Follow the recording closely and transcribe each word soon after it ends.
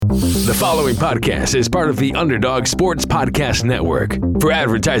The following podcast is part of the Underdog Sports Podcast Network. For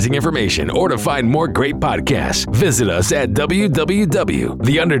advertising information or to find more great podcasts, visit us at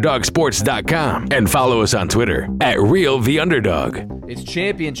www.theunderdogsports.com and follow us on Twitter at RealTheUnderdog. It's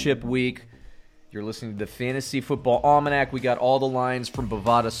championship week. You're listening to the Fantasy Football Almanac. We got all the lines from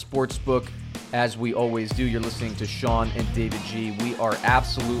Bovada Sportsbook, as we always do. You're listening to Sean and David G. We are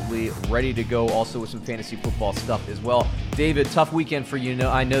absolutely ready to go, also with some fantasy football stuff as well. David, tough weekend for you.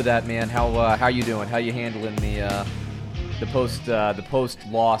 I know that, man. How you doing? How you handling the post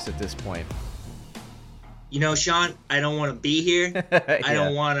loss at this point? You know, Sean, I don't want to be here. Yeah. I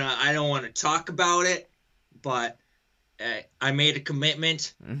don't want to talk about it, but I made a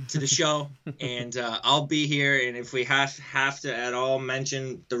commitment to the show, and I'll be here. And if we have to at all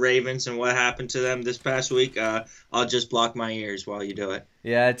mention the Ravens and what happened to them this past week, I'll just block my ears while you do it.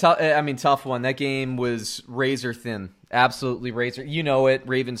 Yeah, tough one. That game was razor thin, absolutely razor. You know it.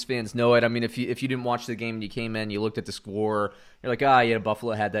 Ravens fans know it. I mean, if you didn't watch the game and you came in, you looked at the score, you're like, yeah,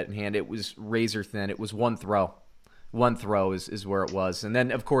 Buffalo had that in hand. It was razor thin. It was one throw. One throw is where it was. And then,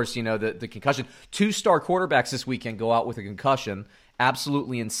 of course, the concussion. 2-star quarterbacks this weekend go out with a concussion.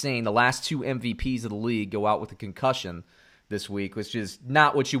 Absolutely insane. The last 2 MVPs of the league go out with a concussion this week, which is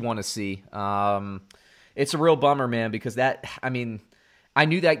not what you want to see. It's a real bummer, man, because I knew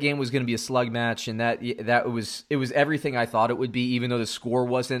that game was going to be a slug match, and that it was everything I thought it would be, even though the score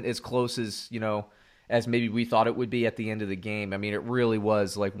wasn't as close as maybe we thought it would be at the end of the game. I mean, it really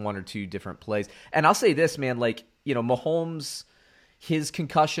was like 1 or 2 different plays. And I'll say this, man, Mahomes, his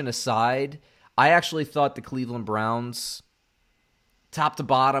concussion aside, I actually thought the Cleveland Browns, top to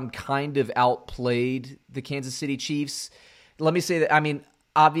bottom, kind of outplayed the Kansas City Chiefs. Let me say that, I mean,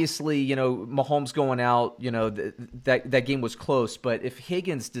 obviously, Mahomes going out, that game was close, but if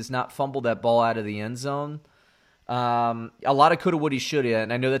Higgins does not fumble that ball out of the end zone, a lot of coulda, woulda, shoulda,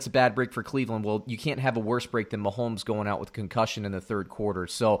 and I know that's a bad break for Cleveland. Well, you can't have a worse break than Mahomes going out with concussion in the third quarter.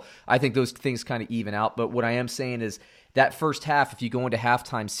 So I think those things kind of even out. But what I am saying is that first half, if you go into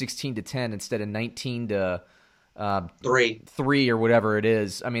halftime 16-10 instead of 19-3 or whatever it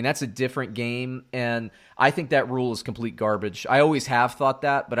is, I mean, that's a different game, and I think that rule is complete garbage. I always have thought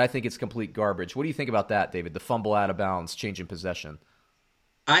that, but I think it's complete garbage. What do you think about that, David? The fumble out of bounds, change in possession.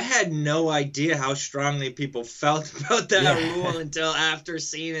 I had no idea how strongly people felt about that rule until after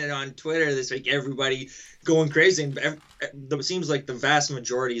seeing it on Twitter this week. Everybody going crazy. And it seems like the vast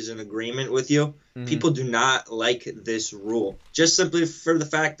majority is in agreement with you. Mm-hmm. People do not like this rule. Just simply for the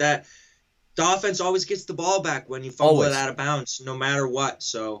fact that the offense always gets the ball back when you fumble it out of bounds, no matter what.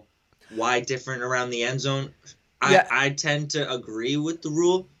 So why different around the end zone? I tend to agree with the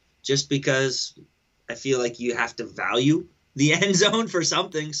rule just because I feel like you have to value the end zone for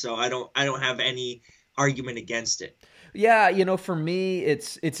something, so I don't have any argument against it. Yeah, for me,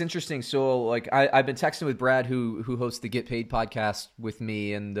 it's interesting. So, I've been texting with Brad, who hosts the Get Paid podcast with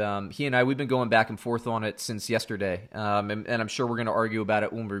me, and he and I, we've been going back and forth on it since yesterday, and I'm sure we're going to argue about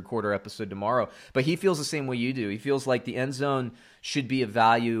it when we record our episode tomorrow. But he feels the same way you do. He feels like the end zone should be a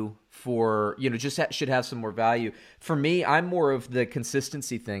value for, should have some more value. For me, I'm more of the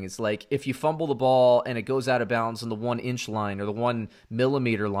consistency thing. It's like if you fumble the ball and it goes out of bounds on the 1-inch line or the 1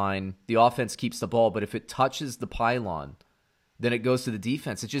 millimeter line, the offense keeps the ball. But if it touches the pylon, then it goes to the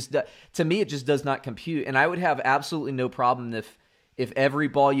defense. It just, to me, it just does not compute. And I would have absolutely no problem if every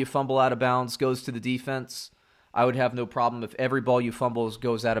ball you fumble out of bounds goes to the defense. I would have no problem if every ball you fumble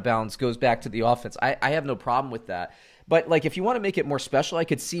goes out of bounds, goes back to the offense. I have no problem with that. But if you want to make it more special, I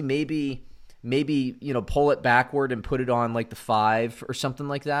could see maybe pull it backward and put it on the 5 or something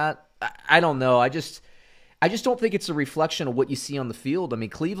like that. I don't know. I just don't think it's a reflection of what you see on the field. I mean,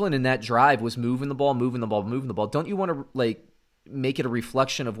 Cleveland in that drive was moving the ball. Don't you want to make it a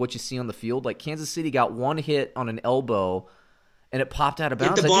reflection of what you see on the field? Kansas City got one hit on an elbow and it popped out of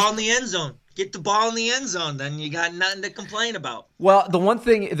bounds. Get the ball in the end zone. Get the ball in the end zone, then you got nothing to complain about. Well, the one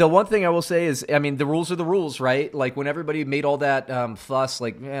thing I will say is, I mean, the rules are the rules, right? When everybody made all that fuss, I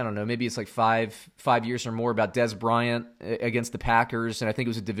don't know, maybe it's 5 years or more about Dez Bryant against the Packers, and I think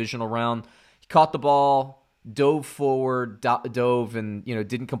it was a divisional round. He caught the ball, dove forward, and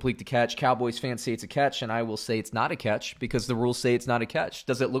didn't complete the catch. Cowboys fans say it's a catch, and I will say it's not a catch because the rules say it's not a catch.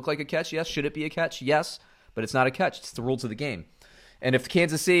 Does it look like a catch? Yes. Should it be a catch? Yes, but it's not a catch. It's the rules of the game. And if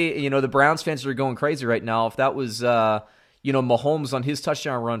Kansas City, the Browns fans are going crazy right now. If that was, Mahomes on his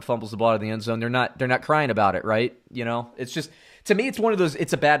touchdown run fumbles the ball out of the end zone, they're not crying about it, right? It's just, to me, it's one of those,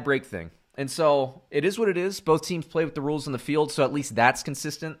 it's a bad break thing. And so it is what it is. Both teams play with the rules on the field, so at least that's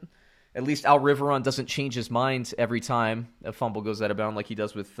consistent. At least Al Riveron doesn't change his mind every time a fumble goes out of bounds like he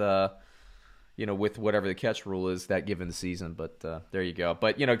does with, with whatever the catch rule is that given season. But there you go.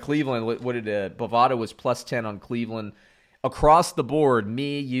 But, Cleveland, what did Bovada was plus 10 on Cleveland. Across the board,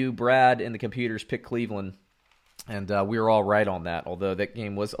 me, you, Brad, and the computers picked Cleveland. And we were all right on that, although that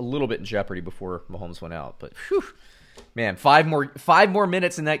game was a little bit in jeopardy before Mahomes went out. But, whew, man, five more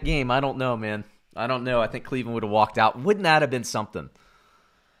minutes in that game. I don't know, man. I don't know. I think Cleveland would have walked out. Wouldn't that have been something?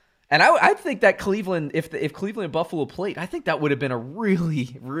 And I think that Cleveland, if Cleveland and Buffalo played, I think that would have been a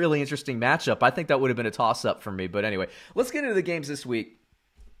really, really interesting matchup. I think that would have been a toss-up for me. But anyway, let's get into the games this week.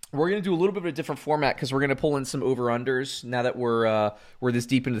 We're going to do a little bit of a different format because we're going to pull in some over-unders now that we're this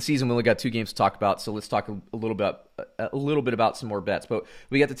deep into the season. We only got 2 games to talk about, so let's talk a little bit about some more bets. But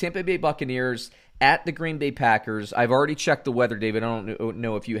we got the Tampa Bay Buccaneers at the Green Bay Packers. I've already checked the weather, David. I don't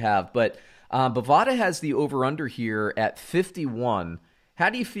know if you have, but Bovada has the over-under here at 51. How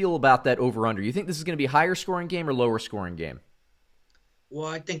do you feel about that over-under? You think this is going to be a higher scoring game or lower scoring game? Well,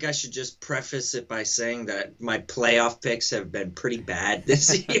 I think I should just preface it by saying that my playoff picks have been pretty bad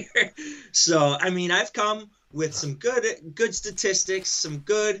this year. So, I mean, I've come with some good statistics, some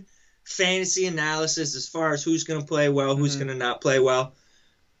good fantasy analysis as far as who's going to play well, who's going to not play well.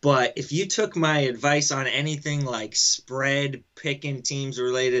 But if you took my advice on anything like spread picking teams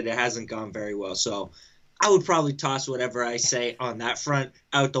related, it hasn't gone very well. So I would probably toss whatever I say on that front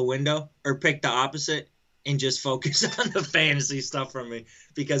out the window or pick the opposite and just focus on the fantasy stuff from me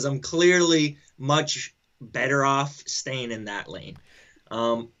because I'm clearly much better off staying in that lane.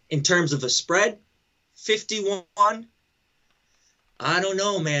 In terms of a spread, 51, I don't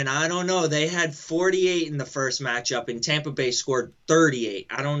know, man. I don't know. They had 48 in the first matchup, and Tampa Bay scored 38.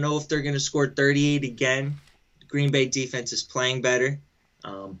 I don't know if they're going to score 38 again. The Green Bay defense is playing better.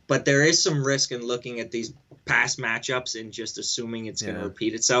 But there is some risk in looking at these past matchups and just assuming it's going to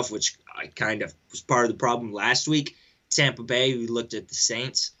repeat itself, which I kind of was part of the problem last week. Tampa Bay, we looked at the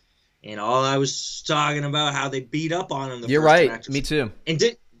Saints, and all I was talking about how they beat up on them. You're right. Matchups. Me too. And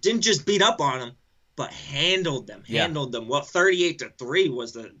didn't just beat up on them, but handled them. Well, 38-3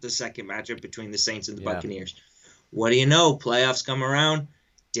 was the second matchup between the Saints and the Buccaneers. What do you know? Playoffs come around,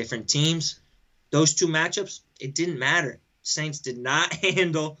 different teams. Those 2 matchups, it didn't matter. Saints did not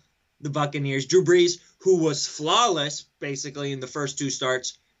handle the Buccaneers. Drew Brees, who was flawless basically in the first 2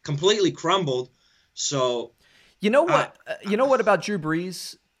 starts, completely crumbled. So, you know what? You know what about Drew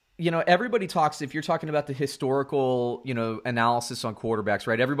Brees? Everybody talks, if you're talking about the historical, analysis on quarterbacks,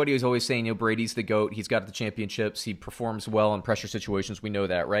 right? Everybody is always saying, Brady's the GOAT. He's got the championships. He performs well in pressure situations. We know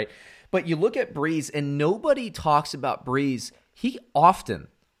that, right? But you look at Brees, and nobody talks about Brees. He often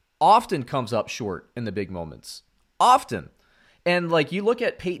comes up short in the big moments. Often. And you look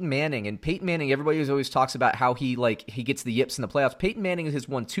at Peyton Manning, and Peyton Manning, everybody always talks about how he gets the yips in the playoffs. Peyton Manning has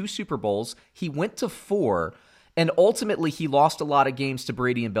won 2 Super Bowls. He went to 4, and ultimately he lost a lot of games to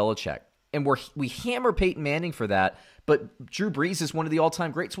Brady and Belichick. And we hammer Peyton Manning for that, but Drew Brees is one of the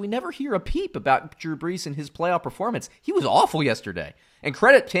all-time greats. We never hear a peep about Drew Brees and his playoff performance. He was awful yesterday. And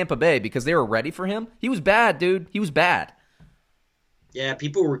credit Tampa Bay because they were ready for him. He was bad, dude. He was bad. Yeah,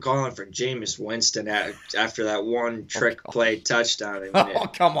 people were calling for Jameis Winston after that one trick play touchdown. Oh,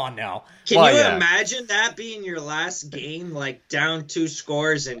 come on now. Can you imagine that being your last game, down 2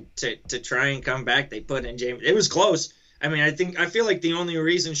 scores and to try and come back? They put in Jameis. It was close. I mean, I feel like the only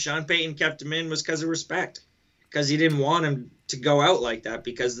reason Sean Payton kept him in was because of respect, because he didn't want him to go out like that,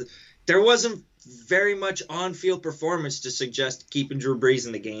 because there wasn't very much on-field performance to suggest keeping Drew Brees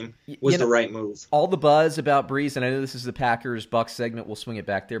in the game was the right move. All the buzz about Brees, and I know this is the Packers-Bucs segment, we'll swing it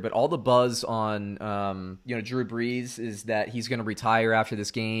back there, but all the buzz on Drew Brees is that he's going to retire after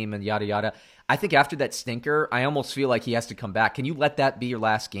this game and yada yada. I think after that stinker, I almost feel like he has to come back. Can you let that be your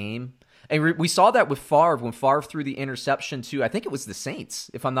last game? And we saw that with Favre when Favre threw the interception to, I think it was the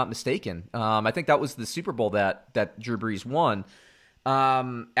Saints, if I'm not mistaken. I think that was the Super Bowl that Drew Brees won.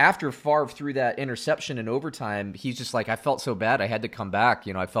 After Favre threw that interception in overtime, he's just like, I felt so bad, I had to come back.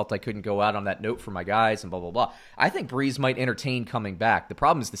 I felt I couldn't go out on that note for my guys and blah, blah, blah. I think Brees might entertain coming back. The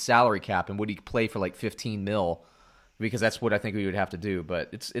problem is the salary cap and would he play for $15 million, because that's what I think we would have to do. But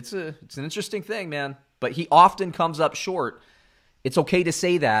it's an interesting thing, man. But he often comes up short. It's okay to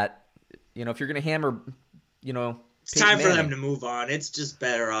say that. If you're going to hammer, it's time for them to move on. It's just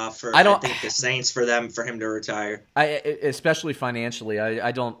better off for I think the Saints for him to retire. Especially financially.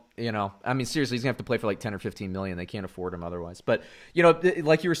 I don't. I mean, seriously, he's gonna have to play for $10 or $15 million. They can't afford him otherwise. But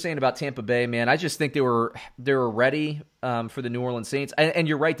like you were saying about Tampa Bay, man, I just think they were ready for the New Orleans Saints. And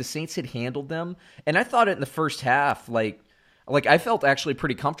you're right, the Saints had handled them. And I thought it in the first half, I felt actually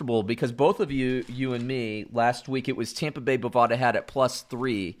pretty comfortable because both of you and me last week, it was Tampa Bay Bovada had at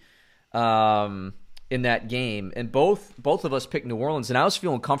 +3. in that game, and both of us picked New Orleans, and I was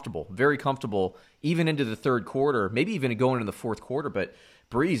feeling comfortable, very comfortable, even into the third quarter, maybe even going into the fourth quarter. But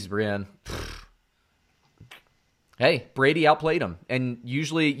Breeze, Brian, hey, Brady outplayed him, and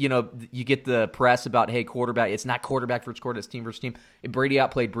usually, you get the press about, hey, quarterback, it's not quarterback versus quarterback, it's team versus team. And Brady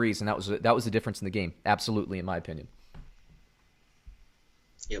outplayed Breeze, and that was the difference in the game, absolutely, in my opinion.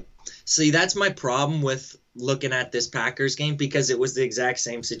 Yep. See, that's my problem with looking at this Packers game, because it was the exact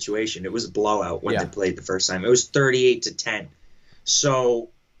same situation. It was a blowout when they played the first time. It was 38-10. So,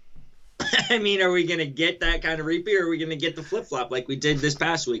 I mean, are we going to get that kind of repeat, or are we going to get the flip-flop like we did this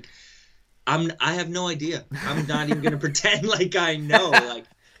past week? I have no idea. I'm not even going to pretend like I know. Like,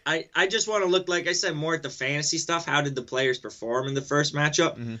 I just want to look, like I said, more at the fantasy stuff. How did the players perform in the first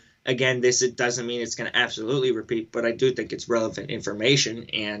matchup? Mm-hmm. Again, it doesn't mean it's going to absolutely repeat, but I do think it's relevant information.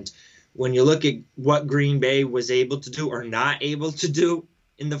 And when you look at what Green Bay was able to do or not able to do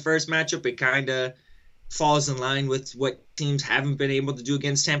in the first matchup, it kind of falls in line with what teams haven't been able to do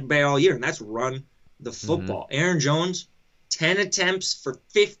against Tampa Bay all year, and that's run the football. Mm-hmm. Aaron Jones, 10 attempts for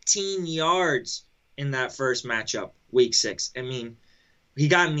 15 yards in that first matchup, week 6. I mean, he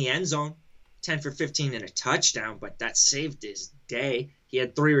got in the end zone, 10 for 15 and a touchdown, but that saved his day. He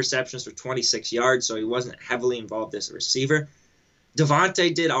had 3 receptions for 26 yards, so he wasn't heavily involved as a receiver.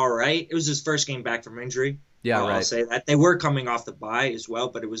 Devontae did all right. It was his first game back from injury. Yeah, right. I'll say that. They were coming off the bye as well,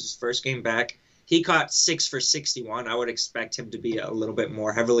 but it was his first game back. He caught 6 for 61. I would expect him to be a little bit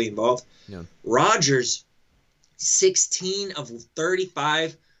more heavily involved. Yeah. Rodgers, 16 of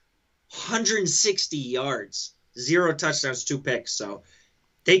 35, 160 yards, 0 touchdowns, 2 picks. So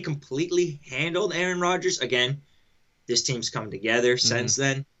they completely handled Aaron Rodgers. Again, this team's come together since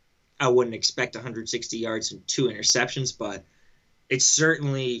then. I wouldn't expect 160 yards and 2 interceptions, but it's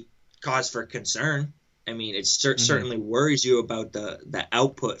certainly cause for concern. I mean, it certainly worries you about the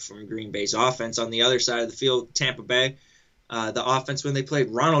output from Green Bay's offense. On the other side of the field, Tampa Bay, the offense when they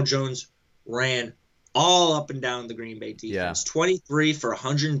played, Ronald Jones ran all up and down the Green Bay defense. 23 for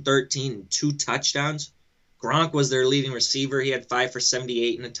 113 and 2 touchdowns. Gronk was their leading receiver. He had 5 for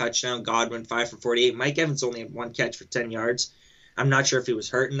 78 and a touchdown. Godwin, 5 for 48. Mike Evans only had 1 catch for 10 yards. I'm not sure if he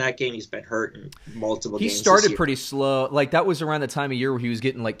was hurt in that game. He's been hurt in multiple games. He started pretty slow. Like, that was around the time of year where he was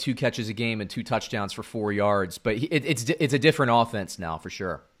getting like 2 catches a game and 2 touchdowns for 4 yards. But it's a different offense now, for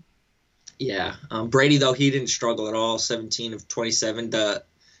sure. Yeah. Brady, though, he didn't struggle at all. 17 of 27. The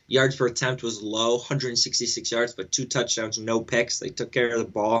yards per attempt was low, 166 yards, but 2 touchdowns, no picks. They took care of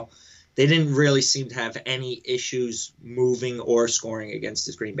the ball. They didn't really seem to have any issues moving or scoring against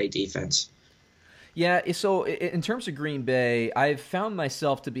this Green Bay defense. Yeah, so in terms of Green Bay, I've found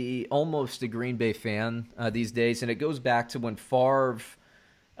myself to be almost a Green Bay fan these days, and it goes back to when Favre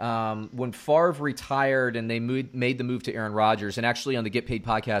retired and they made the move to Aaron Rodgers. And actually, on the Get Paid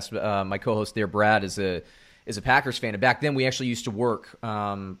podcast, my co-host there, Brad, is a Packers fan. And back then, we actually used to work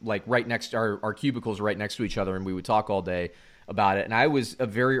like right next. Our cubicles were right next to each other, and we would talk all day about it. And I was a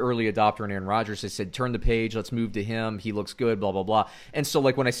very early adopter in Aaron Rodgers. I said, turn the page, let's move to him. He looks good, blah, blah, blah. And so,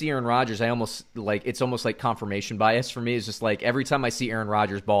 like, when I see Aaron Rodgers, it's almost like confirmation bias for me. It's just like every time I see Aaron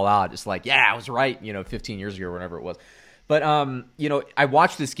Rodgers ball out, it's like, yeah, I was right, 15 years ago or whatever it was. But, I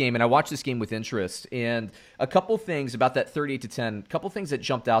watched this game, and I watched this game with interest. And a couple things about that 38-10, a couple things that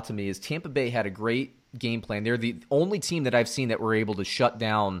jumped out to me is Tampa Bay had a great game plan. They're the only team that I've seen that were able to shut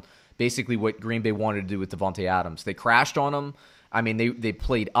down basically what Green Bay wanted to do with Davante Adams. They crashed on him. I mean, they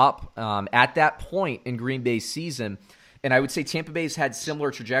played up at that point in Green Bay's season. And I would say Tampa Bay's had similar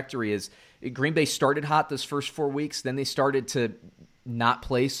trajectory as Green Bay started hot those first 4 weeks. Then they started to not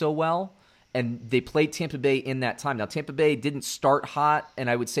play so well. And they played Tampa Bay in that time. Now, Tampa Bay didn't start hot, and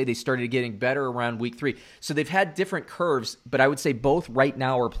I would say they started getting better around week 3. So they've had different curves, but I would say both right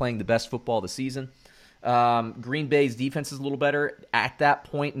now are playing the best football of the season. Green Bay's defense is a little better. At that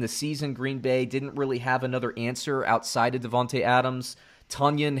point in the season, Green Bay didn't really have another answer outside of Davante Adams.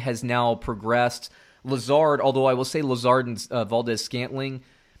 Tonyan has now progressed. Lazard, although I will say Lazard and Valdez-Scantling,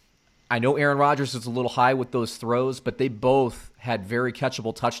 I know Aaron Rodgers is a little high with those throws, but they both had very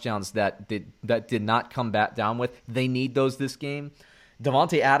catchable touchdowns that did not come back down with. They need those this game.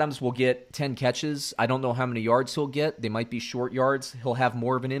 Davante Adams will get 10 catches. I don't know how many yards he'll get. They might be short yards. He'll have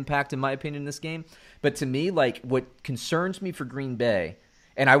more of an impact, in my opinion, in this game. But to me, like, what concerns me for Green Bay,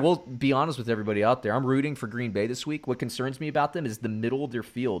 and I will be honest with everybody out there, I'm rooting for Green Bay this week. What concerns me about them is the middle of their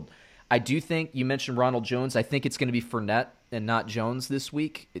field. I do think, you mentioned Ronald Jones, I think it's going to be Fournette and not Jones this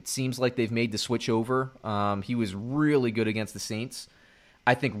week. It seems like they've made the switch over. He was really good against the Saints.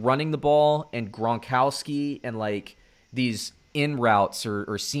 I think running the ball and Gronkowski and, like, these in routes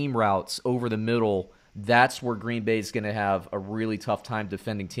or seam routes over the middle, that's where Green Bay is going to have a really tough time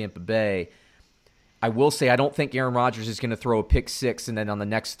defending Tampa Bay. I will say I don't think Aaron Rodgers is going to throw a pick six and then on the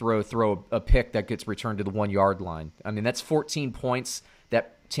next throw a pick that gets returned to the 1 yard line. I mean, that's 14 points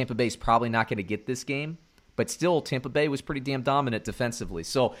that Tampa Bay is probably not going to get this game. But still, Tampa Bay was pretty damn dominant defensively.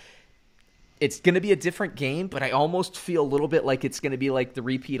 So it's going to be a different game, but I almost feel a little bit like it's going to be like the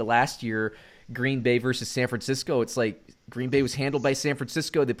repeat of last year, Green Bay versus San Francisco. It's like Green Bay was handled by San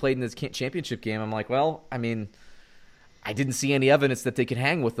Francisco. They played in this championship game. I'm like, well, I mean, I didn't see any evidence that they could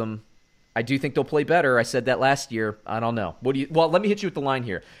hang with them. I do think they'll play better. I said that last year. I don't know. Well, let me hit you with the line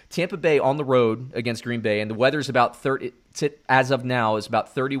here. Tampa Bay on the road against Green Bay, and the weather's about 30, as of now, is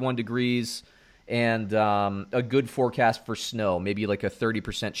about 31 degrees and a good forecast for snow, maybe like a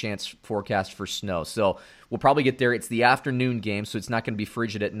 30% chance forecast for snow. So we'll probably get there. It's the afternoon game, so it's not going to be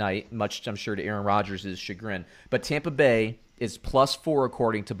frigid at night, much, I'm sure, to Aaron Rodgers' chagrin. But Tampa Bay is +4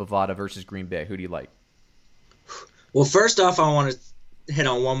 according to Bovada versus Green Bay. Who do you like? Well, first off, I want to hit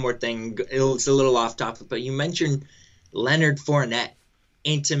on one more thing. It's a little off topic, but you mentioned Leonard Fournette.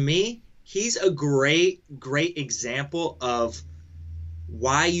 And to me, he's a great example of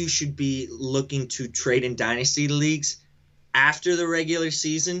why you should be looking to trade in dynasty leagues after the regular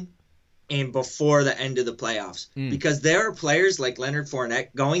season and before the end of the playoffs. Because there are players like Leonard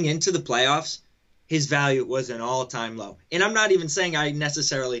Fournette going into the playoffs, his value was an all-time low. And I'm not even saying I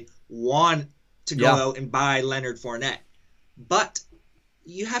necessarily want to go out and buy Leonard Fournette. But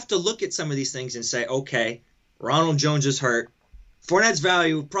you have to look at some of these things and say, okay, Ronald Jones is hurt. Fournette's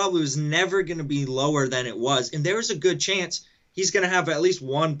value probably was never going to be lower than it was. And there was a good chance he's going to have at least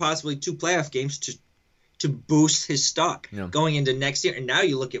one, possibly two playoff games to boost his stock going into next year. And now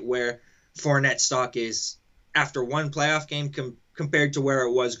you look at where Fournette's stock is after one playoff game compared to where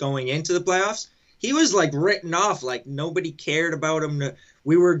it was going into the playoffs. He was like written off, like nobody cared about him.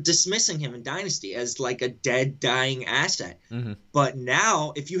 We were dismissing him in Dynasty as like a dead, dying asset. Mm-hmm. But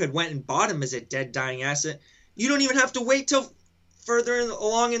now, if you had went and bought him as a dead, dying asset, you don't even have to wait till further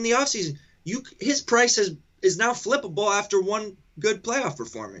along in the offseason. His price is now flippable after one good playoff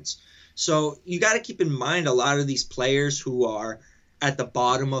performance. So you got to keep in mind a lot of these players who are at the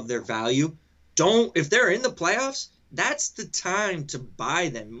bottom of their value. If they're in the playoffs, that's the time to buy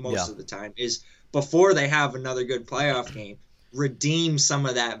them most of the time, is before they have another good playoff game. Redeem some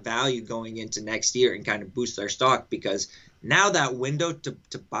of that value going into next year and kind of boost their stock, because now that window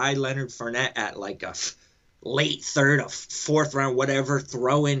to buy Leonard Fournette at like a late third, a fourth round, whatever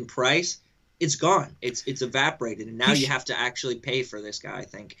throw-in price, it's gone. It's evaporated, and now you have to actually pay for this guy, I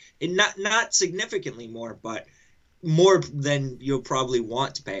think. And not significantly more, but more than you'll probably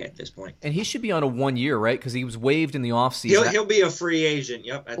want to pay at this point. And he should be on a 1 year, right? Because he was waived in the offseason. He'll be a free agent,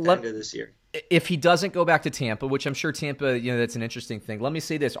 at the end of this year. If he doesn't go back to Tampa, which I'm sure Tampa, that's an interesting thing. Let me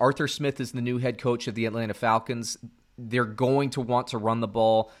say this. Arthur Smith is the new head coach of the Atlanta Falcons. They're going to want to run the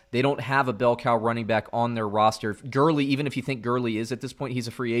ball. They don't have a bell cow running back on their roster. Gurley, even if you think Gurley is at this point, he's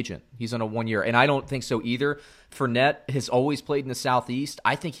a free agent. He's on a 1 year. And I don't think so either. Fournette has always played in the Southeast.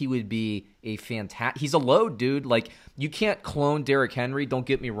 I think he would be a fantastic – he's a load, dude. Like, you can't clone Derrick Henry. Don't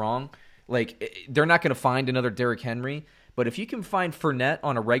get me wrong. Like, they're not going to find another Derrick Henry. But if you can find Fournette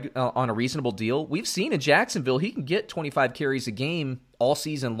on a reasonable deal, we've seen in Jacksonville he can get 25 carries a game all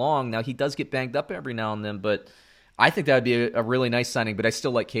season long. Now, he does get banged up every now and then, but I think that would be a really nice signing. But I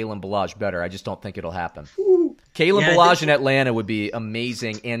still like Kalen Ballage better. I just don't think it'll happen. Kalen Ballage in Atlanta would be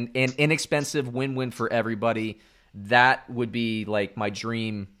amazing and inexpensive, win-win for everybody. That would be like my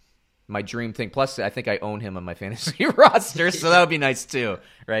dream thing. Plus, I think I own him on my fantasy roster, so that would be nice too,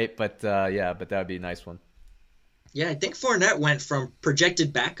 right? But that would be a nice one. Yeah, I think Fournette went from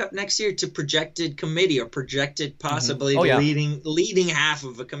projected backup next year to projected committee, or projected possibly leading half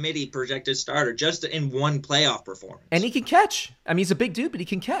of a committee projected starter, just in one playoff performance. And he can catch. I mean, he's a big dude, but he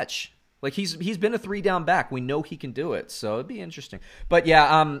can catch. Like, he's been a 3-down back. We know he can do it, so it'd be interesting. But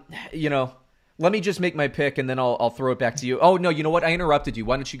yeah, let me just make my pick, and then I'll throw it back to you. Oh no, you know what? I interrupted you.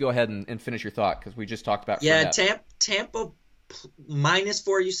 Why don't you go ahead and finish your thought, because we just talked about Fournette. Tampa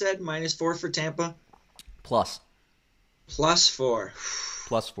 -4. You said -4 for Tampa. +4.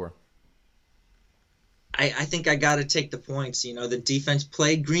 +4. I think I got to take the points. The defense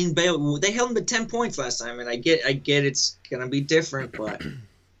played Green Bay. They held them to 10 points last time, and I get it's gonna be different, but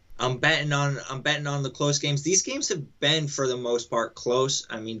I'm betting on the close games. These games have been, for the most part, close.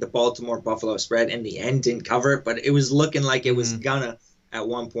 I mean, the Baltimore-Buffalo spread in the end didn't cover it, but it was looking like it was gonna at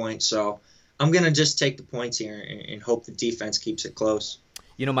one point. So I'm gonna just take the points here and hope the defense keeps it close.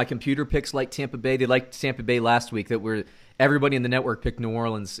 My computer picks like Tampa Bay. They liked Tampa Bay last week. everybody in the network picked New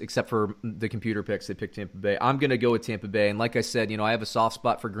Orleans except for the computer picks. They picked Tampa Bay. I'm going to go with Tampa Bay. And like I said, I have a soft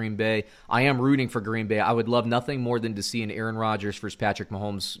spot for Green Bay. I am rooting for Green Bay. I would love nothing more than to see an Aaron Rodgers versus Patrick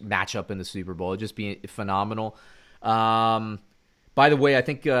Mahomes matchup in the Super Bowl. It'd just be phenomenal. By the way, I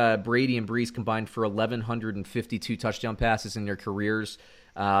think Brady and Brees combined for 1,152 touchdown passes in their careers.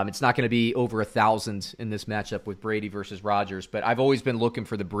 It's not going to be over 1,000 in this matchup with Brady versus Rodgers, but I've always been looking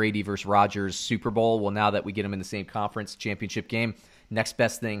for the Brady versus Rodgers Super Bowl. Well, now that we get them in the same conference championship game, next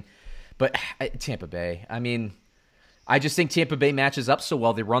best thing. But Tampa Bay, I just think Tampa Bay matches up so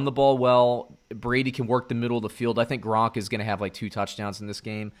well. They run the ball well. Brady can work the middle of the field. I think Gronk is going to have like 2 touchdowns in this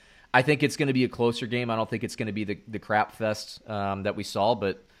game. I think it's going to be a closer game. I don't think it's going to be the crap fest that we saw,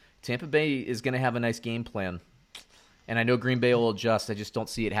 but Tampa Bay is going to have a nice game plan. And I know Green Bay will adjust. I just don't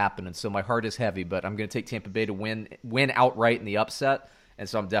see it happening. So my heart is heavy, but I'm going to take Tampa Bay to win outright in the upset. And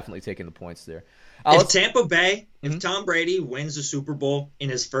so I'm definitely taking the points there. If Tampa Bay, if Tom Brady wins the Super Bowl in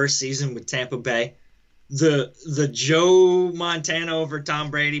his first season with Tampa Bay, the Joe Montana over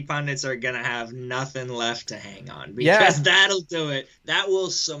Tom Brady pundits are going to have nothing left to hang on, because that'll do it. That will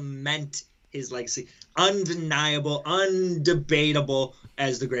cement his legacy. Undeniable, undebatable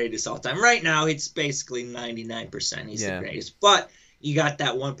as the greatest all time. Right now, it's basically 99% he's the greatest. But you got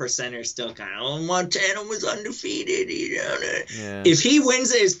that 1%er still kind of, Montana was undefeated. If he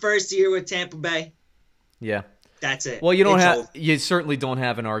wins it his first year with Tampa Bay, that's it. Well, you certainly don't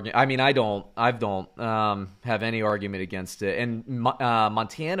have an argument. I don't have any argument against it. And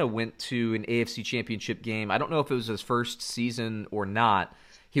Montana went to an AFC Championship game. I don't know if it was his first season or not.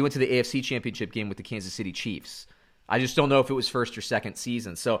 He went to the AFC Championship game with the Kansas City Chiefs. I just don't know if it was first or second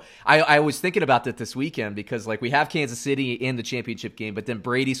season. So I was thinking about that this weekend, because we have Kansas City in the championship game, but then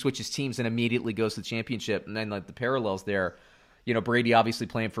Brady switches teams and immediately goes to the championship. And then the parallels there, Brady obviously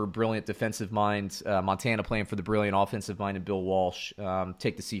playing for a brilliant defensive mind, Montana playing for the brilliant offensive mind, and Bill Walsh,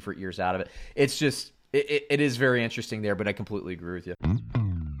 take the Seifert years out of it. It's just, it is very interesting there, but I completely agree with you.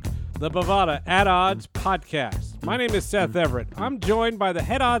 The Bovada At Odds podcast. My name is Seth Everett. I'm joined by the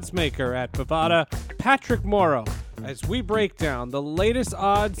head odds maker at Bovada, Patrick Morrow, as we break down the latest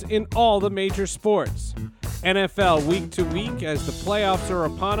odds in all the major sports. NFL week to week, as the playoffs are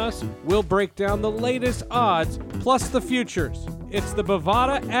upon us, we'll break down the latest odds plus the futures. It's the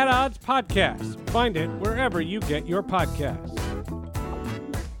Bovada At Odds podcast. Find it wherever you get your podcasts.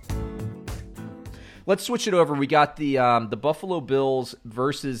 Let's switch it over. We got the Buffalo Bills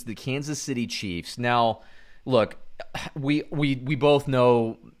versus the Kansas City Chiefs. Now, look, we both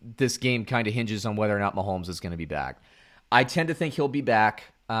know this game kind of hinges on whether or not Mahomes is going to be back. I tend to think he'll be back,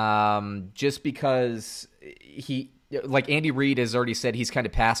 just because like Andy Reid has already said, he's kind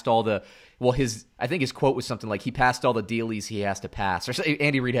of passed all the. Well, I think his quote was something like, he passed all the dealies he has to pass. Or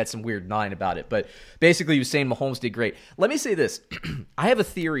Andy Reid had some weird line about it. But basically, he was saying Mahomes did great. Let me say this. I have a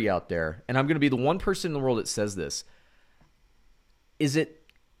theory out there, and I'm going to be the one person in the world that says this. Is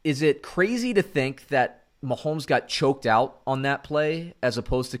it crazy to think that Mahomes got choked out on that play as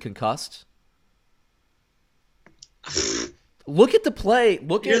opposed to concussed? Look at the play.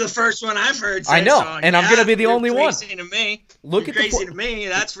 You're the first one I've heard. I know, and I'm going to be the only one. Crazy to me. Crazy to me,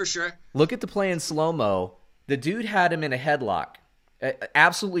 that's for sure. Look at the play in slow-mo. The dude had him in a headlock,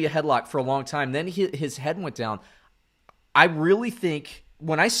 absolutely a headlock for a long time. Then his head went down. I really think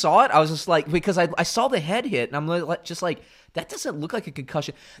when I saw it, I was just like, because I saw the head hit, and I'm just like, that doesn't look like a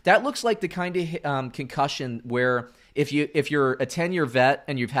concussion. That looks like the kind of concussion where if you're a 10-year vet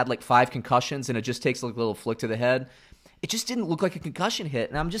and you've had like 5 concussions and it just takes like a little flick to the head. It just didn't look like a concussion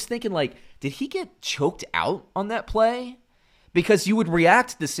hit. And I'm just thinking, like, did he get choked out on that play? Because you would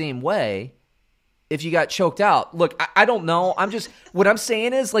react the same way if you got choked out. Look, I don't know. What I'm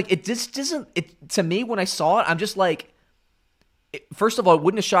saying is, like, it just doesn't, to me, when I saw it, I'm just like, first of all, it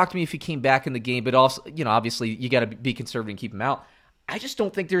wouldn't have shocked me if he came back in the game, but also, obviously, you got to be conservative and keep him out. I just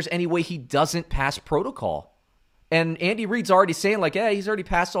don't think there's any way he doesn't pass protocol. And Andy Reid's already saying, like, hey, he's already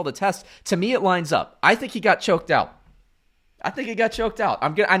passed all the tests. To me, it lines up. I think he got choked out.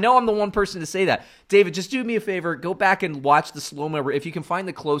 I know I'm the one person to say that. David, just do me a favor. Go back and watch the slow-mo. If you can find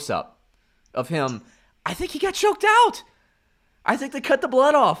the close-up of him, I think he got choked out. I think they cut the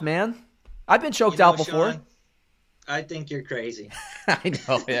blood off, man. I've been choked out before. Sean, I think you're crazy. I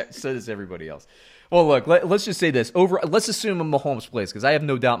know. Yeah, so does everybody else. Well, look, let's just say this. Let's assume Mahomes plays, because I have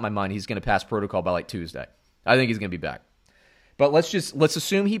no doubt in my mind he's going to pass protocol by like Tuesday. I think he's going to be back. But let's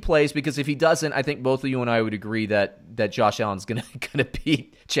assume he plays, because if he doesn't, I think both of you and I would agree that Josh Allen's gonna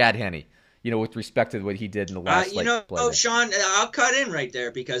beat Chad Henne, with respect to what he did in the last play. Sean, I'll cut in right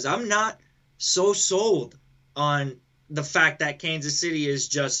there, because I'm not so sold on the fact that Kansas City is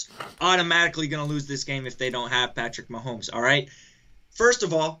just automatically going to lose this game if they don't have Patrick Mahomes, all right? First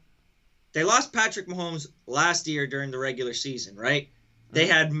of all, they lost Patrick Mahomes last year during the regular season, right? They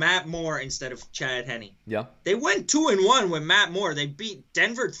had Matt Moore instead of Chad Henne. Yeah. They went 2-1 with Matt Moore. They beat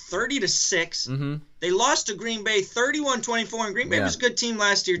Denver 30-6. Mm-hmm. They lost to Green Bay 31-24, and Green Bay was a good team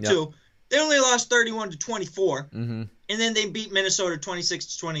last year too. They only lost 31-24, mm-hmm. and then they beat Minnesota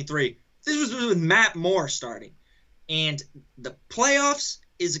 26-23. This was with Matt Moore starting, and the playoffs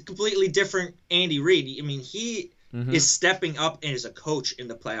is a completely different Andy Reid. I mean, he is stepping up as a coach in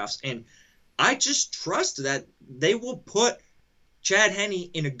the playoffs, and I just trust that they will put Chad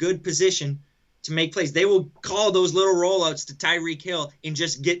Henne in a good position to make plays. They will call those little rollouts to Tyreek Hill and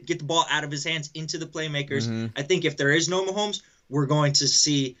just get the ball out of his hands into the playmakers. Mm-hmm. I think if there is no Mahomes, we're going to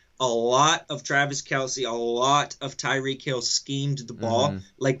see a lot of Travis Kelce, a lot of Tyreek Hill schemed the ball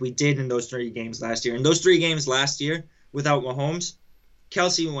like we did in those 3 games last year. In those 3 games last year without Mahomes,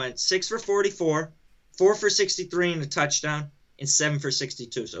 Kelce went 6 for 44, 4 for 63 and a touchdown, and 7 for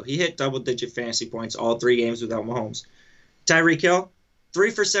 62. So he hit double-digit fantasy points all 3 games without Mahomes. Tyreek Hill,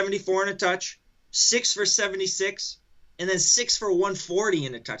 3 for 74 and a touch, 6 for 76, and then 6 for 140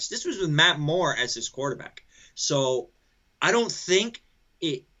 and a touch. This was with Matt Moore as his quarterback. So I don't think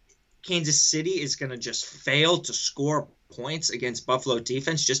Kansas City is going to just fail to score points against Buffalo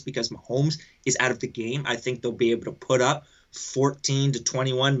defense just because Mahomes is out of the game. I think they'll be able to put up 14 to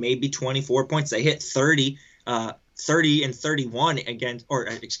 21, maybe 24 points. They hit 30 and 31 against,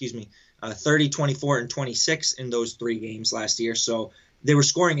 30, 24, and 26 in those 3 games last year. So they were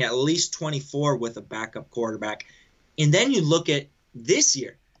scoring at least 24 with a backup quarterback. And then you look at this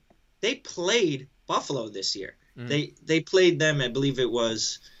year. They played Buffalo this year. They played them, I believe it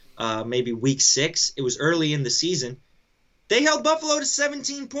was maybe week 6. It was early in the season. They held Buffalo to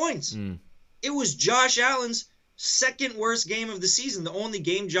 17 points. It was Josh Allen's second worst game of the season. The only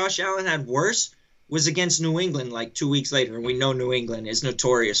game Josh Allen had worse was against New England like 2 weeks later. And we know New England is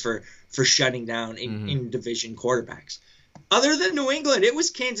notorious for shutting down in division quarterbacks. Other than New England, it was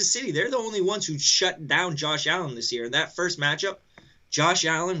Kansas City. They're the only ones who shut down Josh Allen this year. In that first matchup, Josh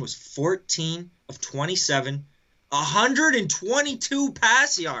Allen was 14 of 27, 122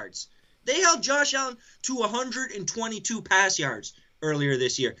 pass yards. They held Josh Allen to 122 pass yards earlier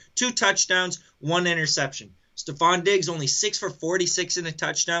this year. 2 touchdowns, 1 interception. Stephon Diggs only 6 for 46 in a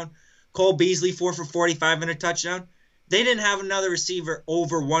touchdown. Cole Beasley 4 for 45 in a touchdown. They didn't have another receiver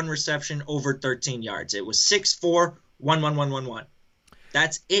over 1 reception over 13 yards. It was 6-4, 1-1-1-1-1.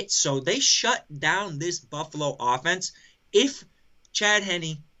 That's it. So they shut down this Buffalo offense. If Chad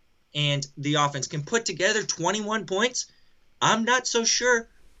Henne and the offense can put together 21 points, I'm not so sure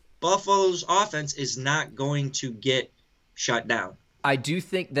Buffalo's offense is not going to get shut down. I do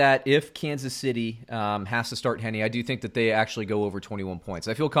think that if Kansas City has to start Henne, I do think that they actually go over 21 points.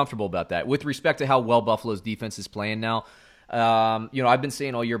 I feel comfortable about that. With respect to how well Buffalo's defense is playing now, I've been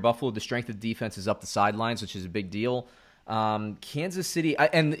saying all year Buffalo, the strength of the defense is up the sidelines, which is a big deal. Kansas City,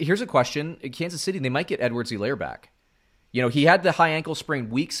 and here's a question. Kansas City, they might get Edwards-Helaire back. He had the high ankle sprain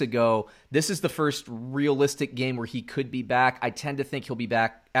weeks ago. This is the first realistic game where he could be back. I tend to think he'll be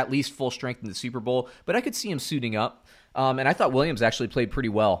back at least full strength in the Super Bowl, but I could see him suiting up. And I thought Williams actually played pretty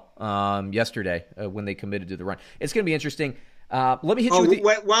well yesterday when they committed to the run. It's going to be interesting. Let me hit you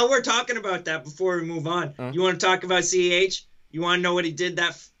with while we're talking about that, before we move on, you want to talk about CEH? You want to know what he did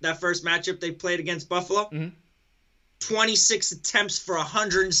that first matchup they played against Buffalo? 26 attempts for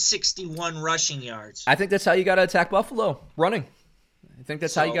 161 rushing yards. I think that's how you got to attack Buffalo, running. I think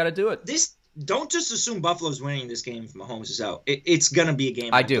that's how you got to do it. Don't just assume Buffalo's winning this game if Mahomes is out. It's going to be a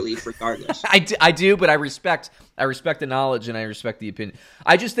game, I believe, regardless. I do, but I respect the knowledge and I respect the opinion.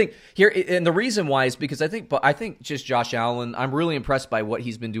 I just think here, and the reason why is because I think just Josh Allen, I'm really impressed by what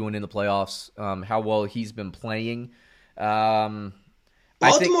he's been doing in the playoffs, how well he's been playing. Baltimore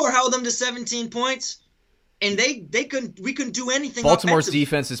held them to 17 points. And we couldn't do anything. Baltimore's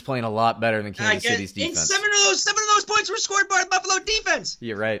defense is playing a lot better than Kansas City's defense. And seven of those points were scored by Buffalo defense.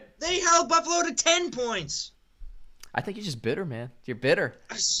 You're right. They held Buffalo to 10 points. I think you're just bitter, man. You're bitter.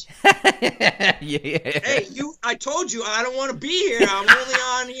 Yeah. Hey, I told you I don't want to be here. I'm only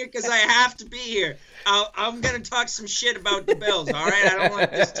on here because I have to be here. I'm going to talk some shit about the Bills, all right? I don't like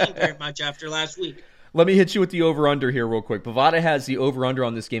this team very much after last week. Let me hit you with the over-under here real quick. Bovada has the over-under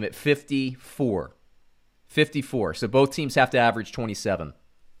on this game at 54. 54. So both teams have to average 27.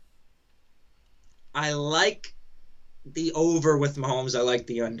 I like the over with Mahomes. I like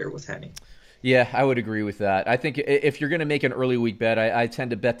the under with Henne. Yeah, I would agree with that. I think if you're going to make an early week bet, I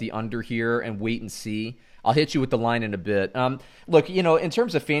tend to bet the under here and wait and see. I'll hit you with the line in a bit. Look, in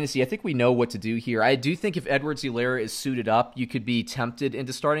terms of fantasy, I think we know what to do here. I do think if Edwards-Helaire is suited up, you could be tempted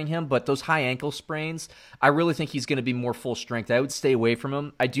into starting him, but those high ankle sprains, I really think he's going to be more full strength. I would stay away from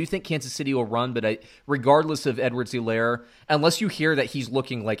him. I do think Kansas City will run, but regardless of Edwards-Helaire, unless you hear that he's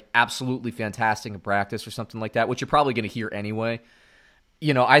looking like absolutely fantastic in practice or something like that, which you're probably going to hear anyway,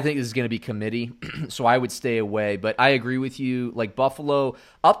 I think this is going to be committee, so I would stay away. But I agree with you. Like Buffalo,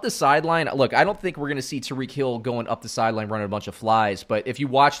 up the sideline, look, I don't think we're going to see Tyreek Hill going up the sideline running a bunch of flies. But if you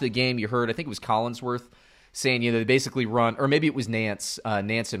watch the game, you heard, I think it was Collinsworth saying, they basically run, or maybe it was Nance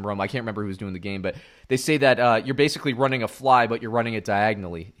and Rome. I can't remember who was doing the game, but they say that you're basically running a fly, but you're running it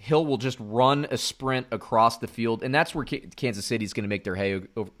diagonally. Hill will just run a sprint across the field, and that's where Kansas City's going to make their hay,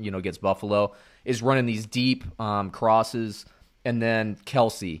 against Buffalo, is running these deep crosses. And then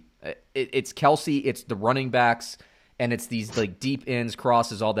Kelsey. It's Kelsey, it's the running backs, and it's these like deep ends,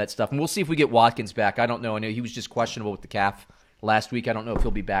 crosses, all that stuff. And we'll see if we get Watkins back. I don't know. I know he was just questionable with the calf last week. I don't know if he'll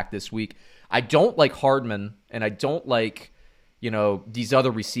be back this week. I don't like Hardman, and I don't like, these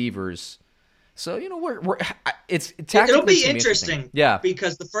other receivers. So, it'll be interesting. Yeah.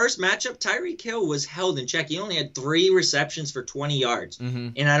 Because the first matchup, Tyreek Hill was held in check. He only had 3 receptions for 20 yards.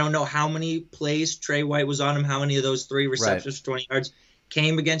 Mm-hmm. And I don't know how many plays Trey White was on him, how many of those 3 receptions for 20 yards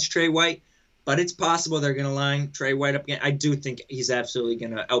came against Trey White. But it's possible they're going to line Trey White up again. I do think he's absolutely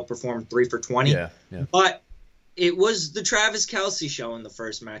going to outperform 3 for 20. Yeah. But it was the Travis Kelce show in the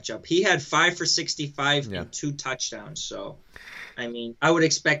first matchup. He had 5 for 65 and 2 touchdowns. So, I would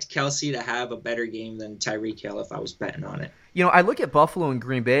expect Kelce to have a better game than Tyreek Hill if I was betting on it. I look at Buffalo and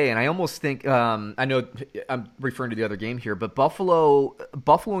Green Bay, and I almost think I know I'm referring to the other game here, but Buffalo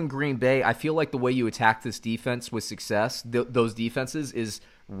and Green Bay, I feel like the way you attack this defense with success, those defenses, is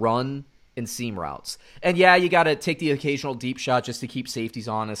run and seam routes. And yeah, you got to take the occasional deep shot just to keep safeties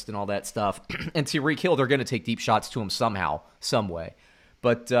honest and all that stuff. And Tyreek Hill, they're going to take deep shots to him somehow, some way.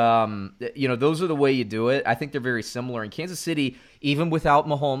 But, those are the way you do it. I think they're very similar. In Kansas City, even without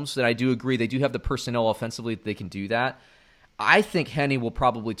Mahomes, and I do agree, they do have the personnel offensively that they can do that. I think Henne will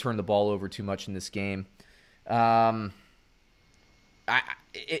probably turn the ball over too much in this game.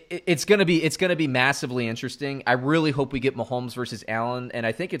 It's gonna be massively interesting. I really hope we get Mahomes versus Allen, and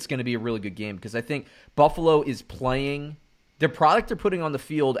I think it's gonna be a really good game because I think Buffalo is playing their product they're putting on the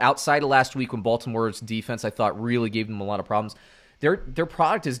field outside of last week when Baltimore's defense I thought really gave them a lot of problems. Their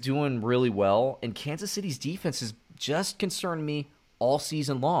product is doing really well, and Kansas City's defense has just concerned me all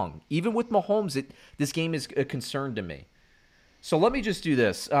season long. Even with Mahomes, this game is a concern to me. So let me just do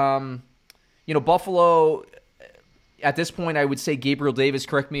this. Buffalo, at this point, I would say Gabriel Davis.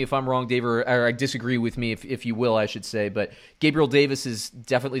 Correct me if I'm wrong, Dave, or disagree with me, if you will, I should say. But Gabriel Davis is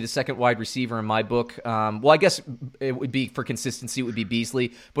definitely the second wide receiver in my book. I guess it would be, for consistency, it would be Beasley.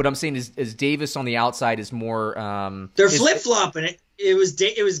 But what I'm saying is Davis on the outside is more... They're flip-flopping it. It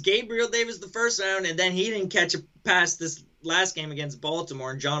was Gabriel Davis the first round, and then he didn't catch a pass this last game against Baltimore,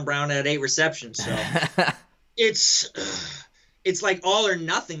 and John Brown had 8 receptions. So it's like all or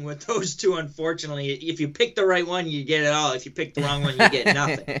nothing with those two, unfortunately. If you pick the right one, you get it all. If you pick the wrong one, you get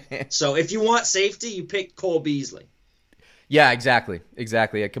nothing. So if you want safety, you pick Cole Beasley. Yeah, exactly.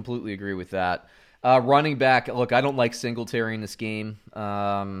 I completely agree with that. Running back, look, I don't like Singletary in this game.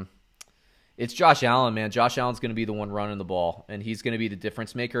 It's Josh Allen, man. Josh Allen's going to be the one running the ball, and he's going to be the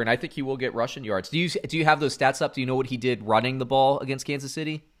difference maker, and I think he will get rushing yards. Do you have those stats up? Do you know what he did running the ball against Kansas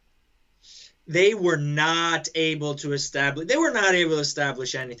City? They were not able to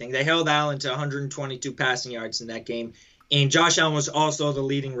establish anything. They held Allen to 122 passing yards in that game. And Josh Allen was also the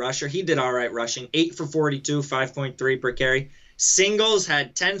leading rusher. He did all right rushing. 8 for 42, 5.3 per carry. Singles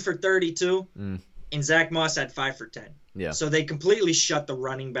had 10 for 32. And Zach Moss had 5 for 10. Yeah. So they completely shut the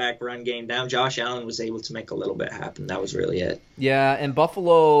running back run game down. Josh Allen was able to make a little bit happen. That was really it. Yeah, and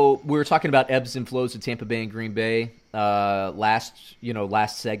Buffalo, we were talking about ebbs and flows of Tampa Bay and Green Bay last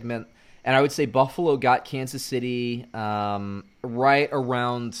segment. And I would say Buffalo got Kansas City right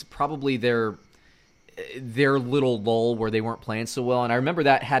around probably their little lull where they weren't playing so well. And I remember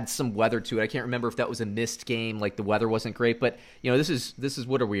that had some weather to it. I can't remember if that was a missed game, like the weather wasn't great. But this is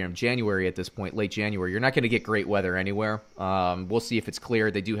what are we in January at this point, late January. You're not going to get great weather anywhere. We'll see if it's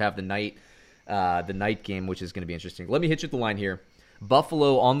clear. They do have the night game, which is going to be interesting. Let me hit you with the line here.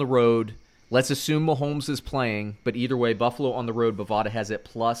 Buffalo on the road. Let's assume Mahomes is playing, but either way, Buffalo on the road. Bovada has it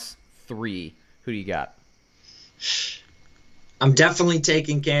 +3. Who do you got? I'm definitely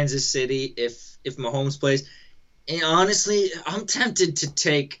taking Kansas City if Mahomes plays. And honestly, I'm tempted to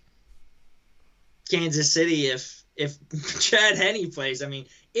take Kansas City if Chad Henne plays. I mean,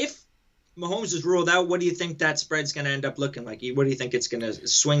 if Mahomes is ruled out, what do you think that spread's going to end up looking like? What do you think it's going to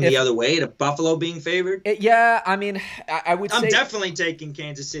swing the other way to Buffalo being favored? Yeah, I mean, I would say... I'm definitely taking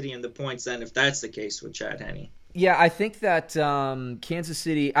Kansas City in the points then if that's the case with Chad Henne. Yeah, I think that Kansas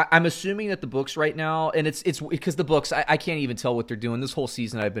City. I'm assuming that the books right now, and it's because the books. I can't even tell what they're doing this whole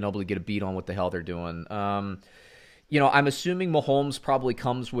season. I've been able to get a beat on what the hell they're doing. I'm assuming Mahomes probably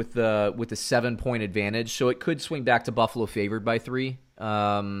comes with the 7-point advantage, so it could swing back to Buffalo favored by 3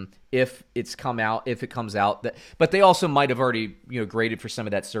 if it comes out. But they also might have already graded for some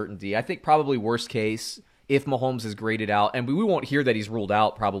of that certainty. I think probably worst case if Mahomes is graded out, and we won't hear that he's ruled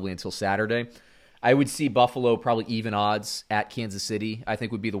out probably until Saturday. I would see Buffalo probably even odds at Kansas City. I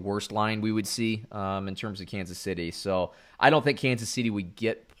think would be the worst line we would see in terms of Kansas City. So I don't think Kansas City would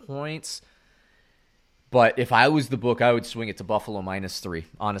get points. But if I was the book, I would swing it to Buffalo -3,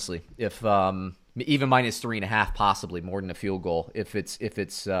 honestly. If even -3.5, possibly more than a field goal. If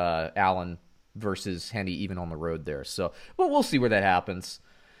it's Allen versus Henne even on the road there. So we'll see where that happens.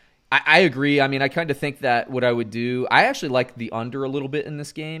 I agree. I mean, I kind of think that what I would do, I actually like the under a little bit in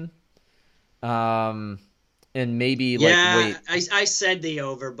this game. And maybe wait. I said the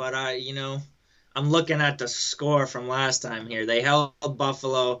over, but I'm looking at the score from last time here. They held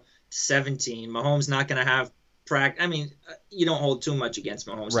Buffalo 17. Mahomes not going to have practice. I mean, you don't hold too much against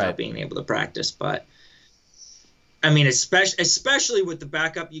Mahomes not being able to practice, but I mean, especially with the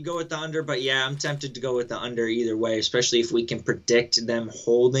backup, you go with the under. But yeah, I'm tempted to go with the under either way, especially if we can predict them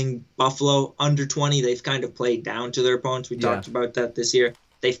holding Buffalo under 20. They've kind of played down to their opponents. We talked about that this year.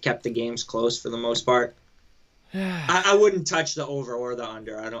 They've kept the games close for the most part. I wouldn't touch the over or the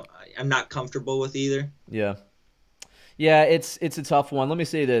under. I'm not comfortable with either. Yeah, it's a tough one. Let me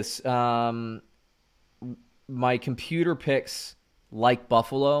say this: my computer picks like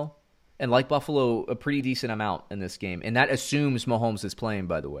Buffalo a pretty decent amount in this game, and that assumes Mahomes is playing.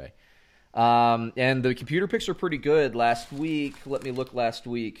 By the way, and the computer picks are pretty good last week. Let me look last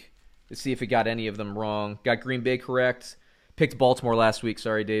week to see if it got any of them wrong. Got Green Bay correct. Picked Baltimore last week.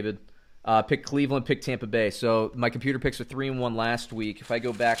 Sorry, David. Picked Cleveland. Picked Tampa Bay. So my computer picks are 3-1 last week. If I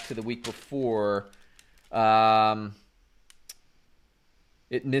go back to the week before,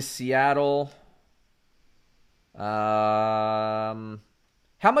 it missed Seattle. How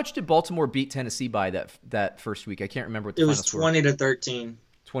much did Baltimore beat Tennessee by that first week? I can't remember what the final score was. It was 20-13.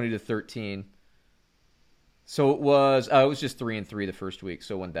 20-13. So it was just 3-3 the first week,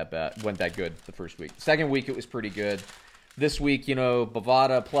 so it wasn't that bad. Wasn't that good the first week. Second week it was pretty good. This week,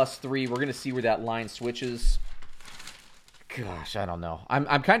 Bovada +3. We're gonna see where that line switches. Gosh, I don't know.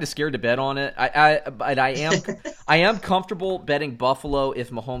 I'm kind of scared to bet on it. I am comfortable betting Buffalo if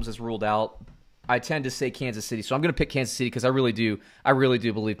Mahomes is ruled out. I tend to say Kansas City, so I'm gonna pick Kansas City because I really do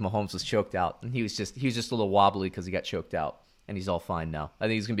believe Mahomes was choked out, and he was just a little wobbly because he got choked out, and he's all fine now. I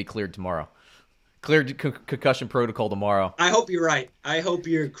think he's gonna be cleared tomorrow. Cleared concussion protocol tomorrow. I hope you're right. I hope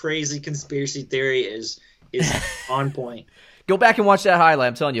your crazy conspiracy theory is on point. Go back and watch that highlight.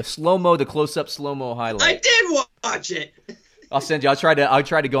 I'm telling you, slow-mo, the close-up slow-mo highlight. I did watch it. I'll send you. I'll try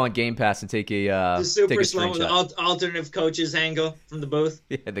to go on Game Pass and take a the super take a slow-mo, the alternative coaches angle from the booth.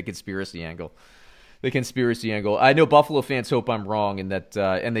 Yeah, the conspiracy angle. I know Buffalo fans hope I'm wrong, and that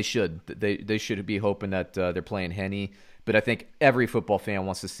and they should. They should be hoping that they're playing Henne. But I think every football fan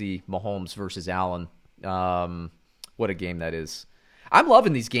wants to see Mahomes versus Allen. What a game that is! I'm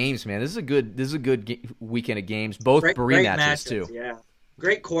loving these games, man. This is a good weekend of games. Both Bree matches too. Yeah,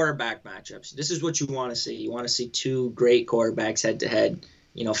 great quarterback matchups. This is what you want to see. You want to see two great quarterbacks head to head.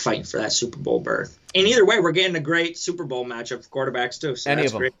 Fighting for that Super Bowl berth. And either way, we're getting a great Super Bowl matchup for quarterbacks too. So Any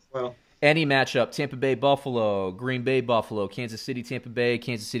that's of them. great as well. Any matchup, Tampa Bay, Buffalo, Green Bay, Buffalo, Kansas City, Tampa Bay,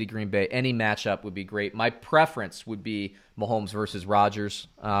 Kansas City, Green Bay. Any matchup would be great. My preference would be Mahomes versus Rodgers.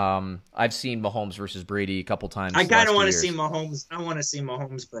 I've seen Mahomes versus Brady a couple times. I kind of want to see Mahomes. I want to see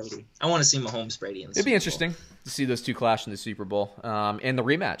Mahomes Brady. I want to see Mahomes Brady in the Super Bowl. It'd be interesting to see those two clash in the Super Bowl and the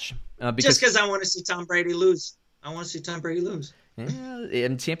rematch. Just because I want to see Tom Brady lose. Yeah,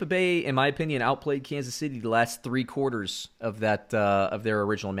 and Tampa Bay, in my opinion, outplayed Kansas City the last 3 quarters of that of their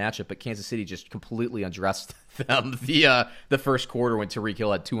original matchup, but Kansas City just completely undressed them the first quarter when Tyreek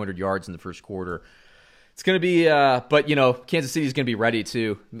Hill had 200 yards in the first quarter. It's going to be, but Kansas City is going to be ready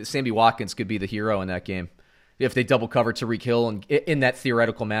too. Sammy Watkins could be the hero in that game if they double cover Tyreek Hill and in that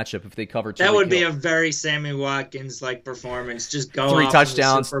theoretical matchup. If they cover Tyreek Hill, that would be a very Sammy Watkins like performance. Just go 3 off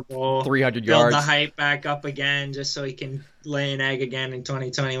touchdowns, Super Bowl, 300 build yards, the hype back up again, just so he can lay an egg again in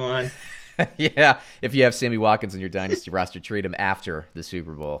 2021. Yeah, if you have Sammy Watkins in your dynasty roster, trade him after the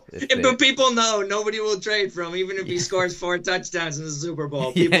Super Bowl. But people know nobody will trade for him, even if he scores 4 touchdowns in the Super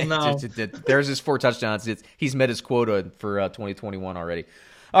Bowl. People know. There's his 4 touchdowns. He's met his quota for 2021 already.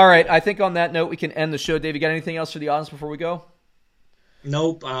 All right, I think on that note, we can end the show. Dave, you got anything else for the audience before we go?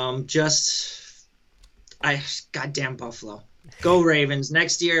 Nope. Goddamn Buffalo. Go Ravens.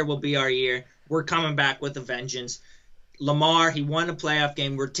 Next year will be our year. We're coming back with a vengeance. Lamar, he won a playoff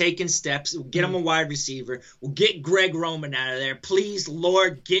game. We're taking steps. We'll get him a wide receiver. We'll get Greg Roman out of there. Please,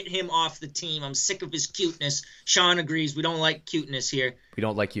 Lord, get him off the team. I'm sick of his cuteness. Sean agrees. We don't like cuteness here. We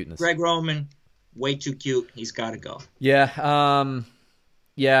don't like cuteness. Greg Roman, way too cute. He's got to go. Yeah. By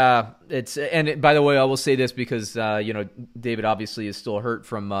the way, I will say this because David obviously is still hurt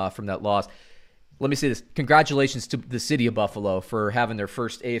from that loss. Let me say this. Congratulations to the city of Buffalo for having their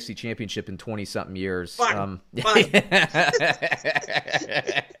first AFC championship in 20-something years. Fine.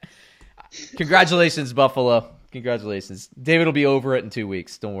 Congratulations, Buffalo. Congratulations. David will be over it in 2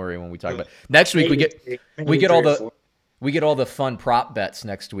 weeks. Don't worry when we talk about it. Next week we get all the fun prop bets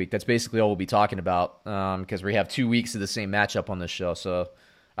next week. That's basically all we'll be talking about because we have 2 weeks of the same matchup on this show. So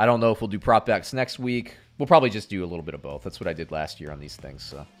I don't know if we'll do prop bets next week. We'll probably just do a little bit of both. That's what I did last year on these things.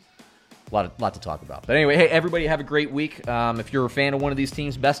 So a lot to talk about. But anyway, hey, everybody have a great week. If you're a fan of one of these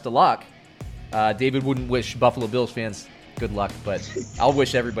teams, best of luck. David wouldn't wish Buffalo Bills fans good luck, but I'll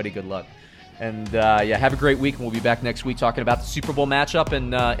wish everybody good luck. And have a great week. And we'll be back next week talking about the Super Bowl matchup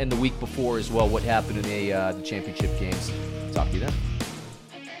and the week before as well, what happened in the championship games. Talk to you then.